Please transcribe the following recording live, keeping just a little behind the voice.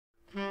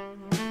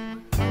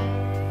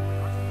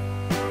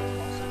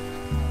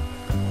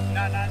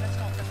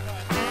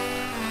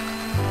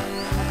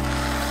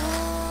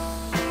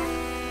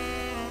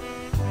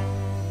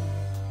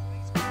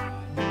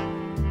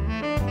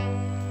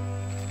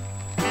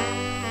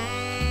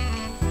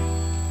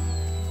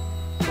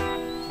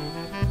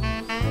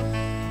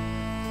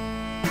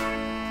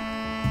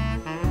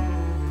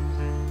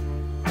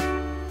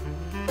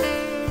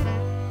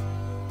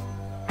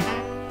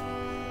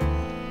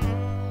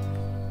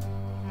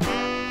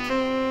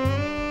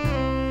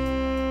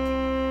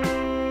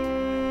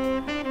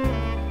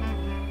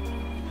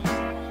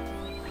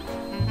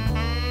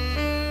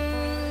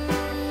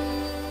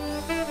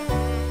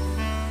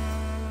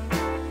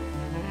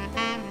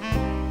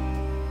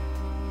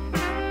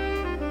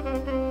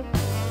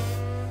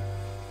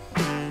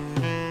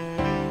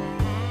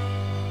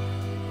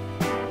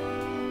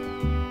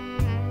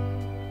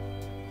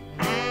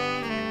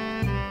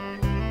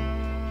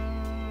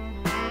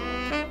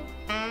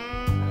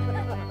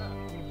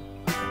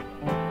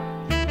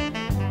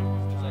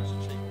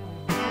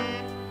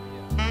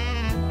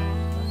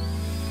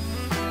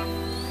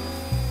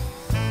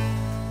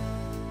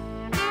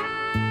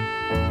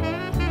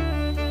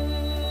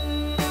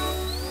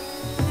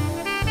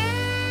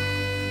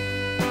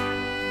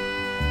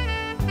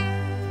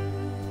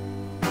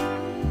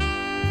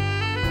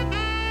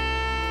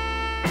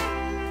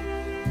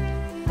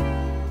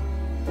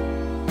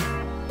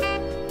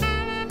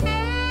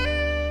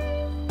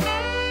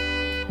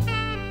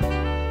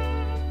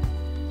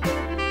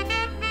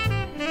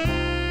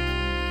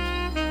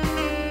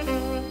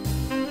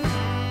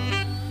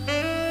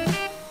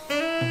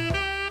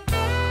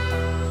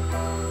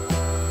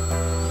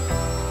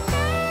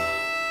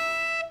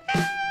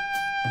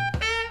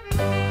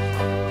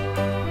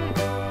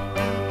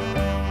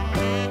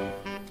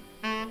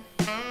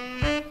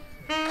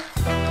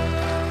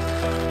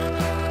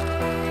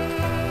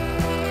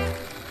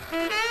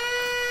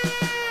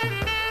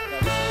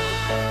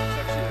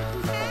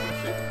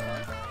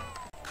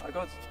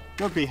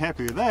You'll be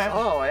happy with that.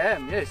 Oh, I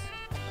am, yes.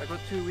 I got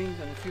 2 wings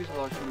and a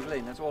fuselage from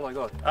Glen, that's all I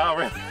got. Oh,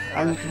 really?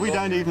 And we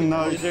don't even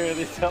know, You do it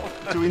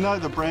yourself? do we know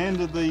the brand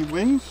of the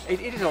wings?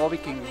 It is a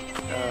Hobbyking,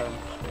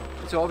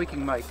 it's a Hobbyking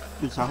make.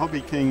 It's a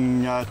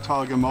Hobbyking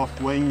Tiger Moth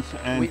wings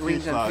and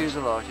Wings and fuselage.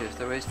 fuselage, yes,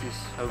 the rest is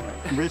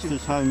homemade. The rest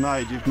is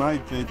homemade. You've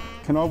made the...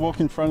 Can I walk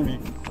in front of you?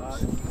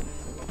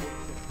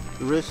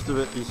 The rest of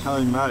it is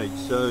homemade.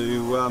 So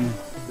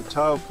the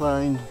tail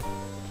plane,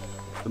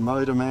 the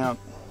motor mount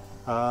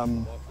are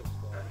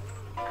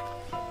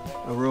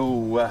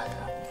all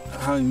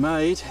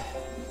homemade.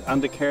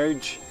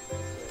 Undercarriage,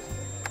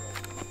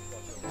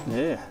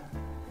 yeah.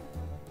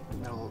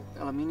 Little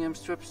aluminium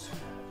strips.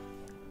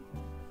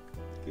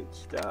 Good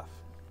stuff.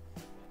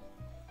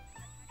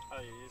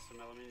 Oh, you use some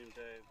aluminium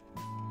tape.